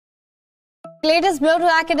Latest blow to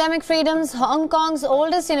academic freedoms. Hong Kong's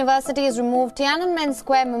oldest university has removed Tiananmen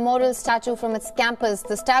Square memorial statue from its campus.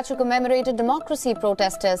 The statue commemorated democracy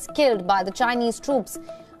protesters killed by the Chinese troops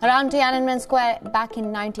around Tiananmen Square back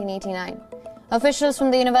in 1989. Officials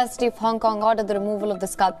from the University of Hong Kong ordered the removal of the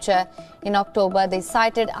sculpture in October. They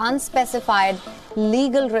cited unspecified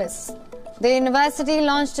legal risks. The university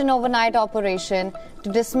launched an overnight operation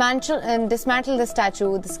to dismantle the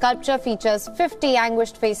statue. The sculpture features 50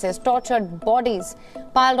 anguished faces, tortured bodies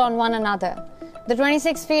piled on one another. The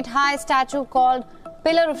 26 feet high statue called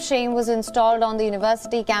Pillar of Shame was installed on the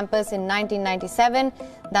university campus in 1997.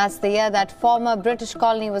 That's the year that former British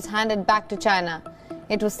colony was handed back to China.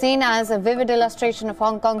 It was seen as a vivid illustration of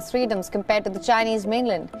Hong Kong's freedoms compared to the Chinese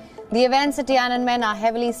mainland. The events at Tiananmen are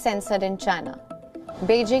heavily censored in China.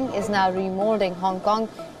 Beijing is now remolding Hong Kong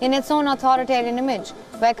in its own authoritarian image,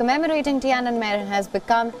 where commemorating Tiananmen has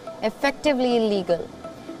become effectively illegal.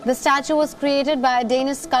 The statue was created by a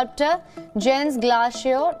Danish sculptor, Jens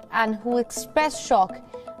Galschiøt, and who expressed shock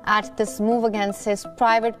at this move against his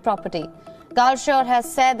private property. Galschiøt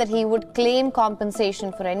has said that he would claim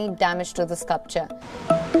compensation for any damage to the sculpture.